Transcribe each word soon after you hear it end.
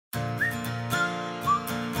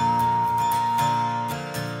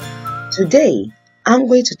Today, I'm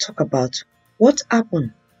going to talk about what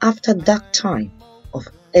happened after dark time of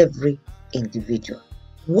every individual.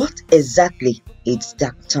 What exactly is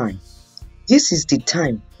dark time? This is the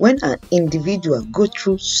time when an individual goes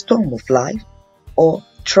through storm of life or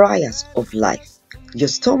trials of life. Your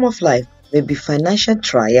storm of life may be financial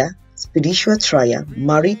trial, spiritual trial,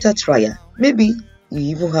 marital trial. Maybe you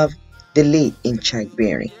even have delay in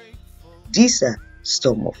childbearing. These are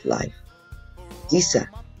storm of life. These are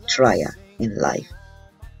trial in life.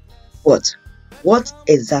 But what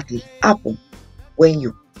exactly happened when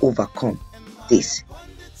you overcome this?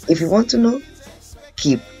 If you want to know,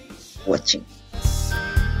 keep watching.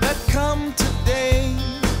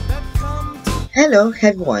 Hello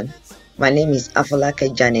everyone, my name is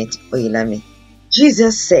Afolake Janet Oyelami.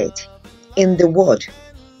 Jesus said in the word,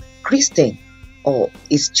 Christian or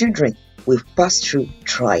his children will pass through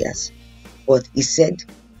trials. But he said,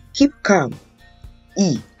 keep calm,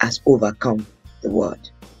 he has overcome the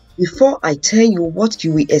world. Before I tell you what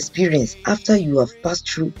you will experience after you have passed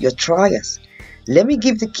through your trials, let me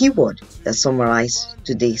give the keyword that summarizes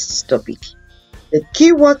today's topic. The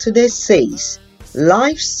keyword today says,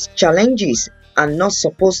 life's challenges are not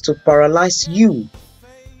supposed to paralyze you.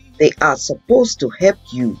 They are supposed to help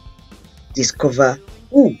you discover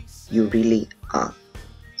who you really are.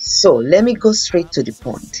 So let me go straight to the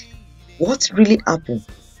point. What really happened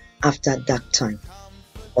after that time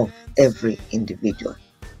of every individual?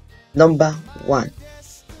 Number one,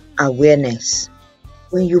 awareness.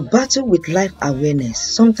 When you battle with life awareness,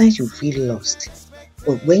 sometimes you feel lost.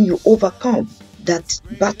 But when you overcome that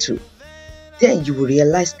battle, then you will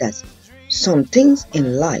realize that some things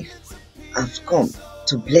in life have come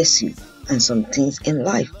to bless you and some things in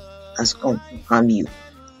life has come to harm you.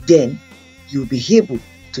 Then you'll be able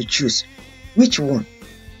to choose which one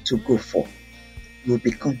to go for. You will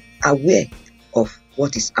become aware of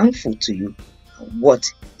what is harmful to you and what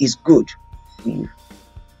is good for you.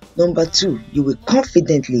 Number two, you will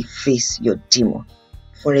confidently face your demon.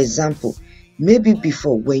 For example, maybe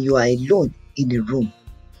before when you are alone in a room,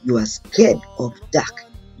 you are scared of dark,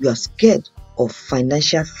 you are scared of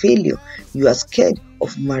financial failure, you are scared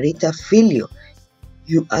of marital failure,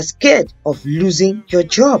 you are scared of losing your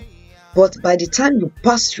job. But by the time you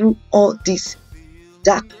pass through all this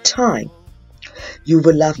dark time, you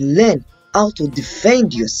will have learned how to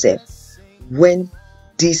defend yourself when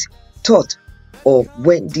this thought or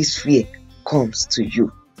when this fear comes to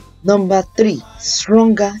you. Number three,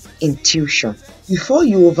 stronger intuition. Before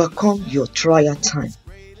you overcome your trial time,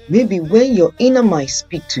 maybe when your inner mind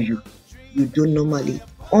speaks to you, you don't normally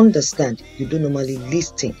understand, you don't normally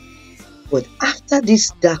listen. But after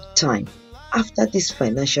this dark time, after this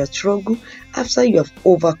financial struggle, after you have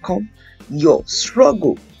overcome your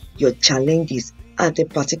struggle, your challenges at a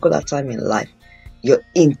particular time in life, your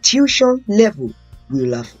intuition level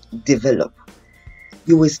will have developed.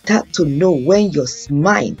 You will start to know when your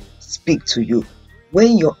mind speaks to you,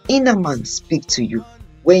 when your inner man speaks to you,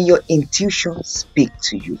 when your intuition speaks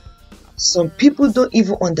to you. Some people don't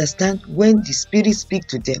even understand when the spirit speaks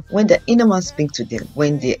to them, when the inner man speaks to them,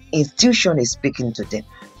 when the intuition is speaking to them.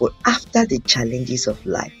 But after the challenges of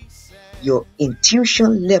life, your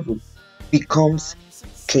intuition level becomes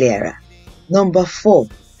clearer. Number four,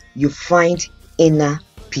 you find inner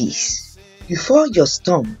peace. Before your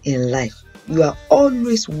storm in life, you are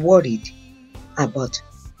always worried about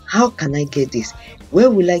how can I get this? Where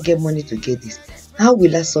will I get money to get this? How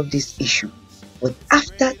will I solve this issue? But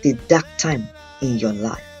after the dark time in your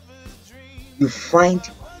life, you find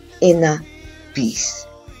inner peace.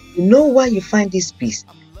 You know why you find this peace?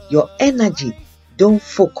 Your energy don't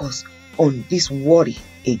focus on this worry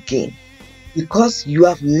again, because you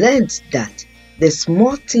have learned that the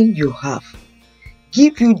small thing you have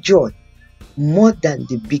give you joy more than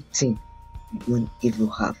the big thing you don't even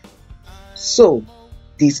have. So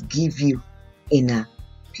this gives you inner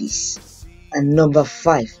peace. And number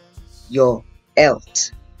five, your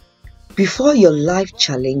health. Before your life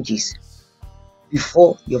challenges,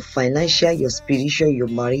 before your financial, your spiritual, your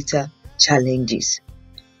marital challenges,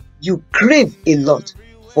 you crave a lot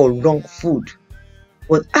for wrong food.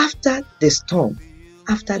 But after the storm,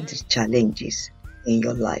 after the challenges in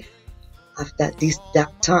your life, after this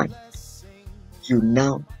dark time, you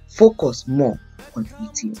now focus more on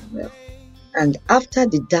eating well. And after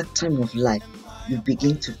the dark time of life, you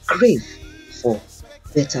begin to crave for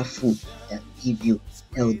better food that give you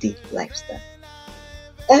healthy lifestyle.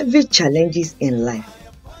 Every challenges in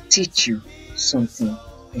life teach you something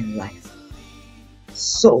in life.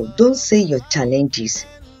 So don't say your challenges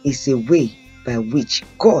is a way by which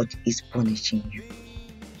God is punishing you.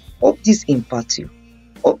 Hope this imparts you.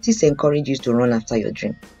 Hope this encourages you to run after your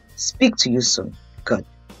dream. Speak to you soon. God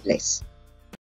bless.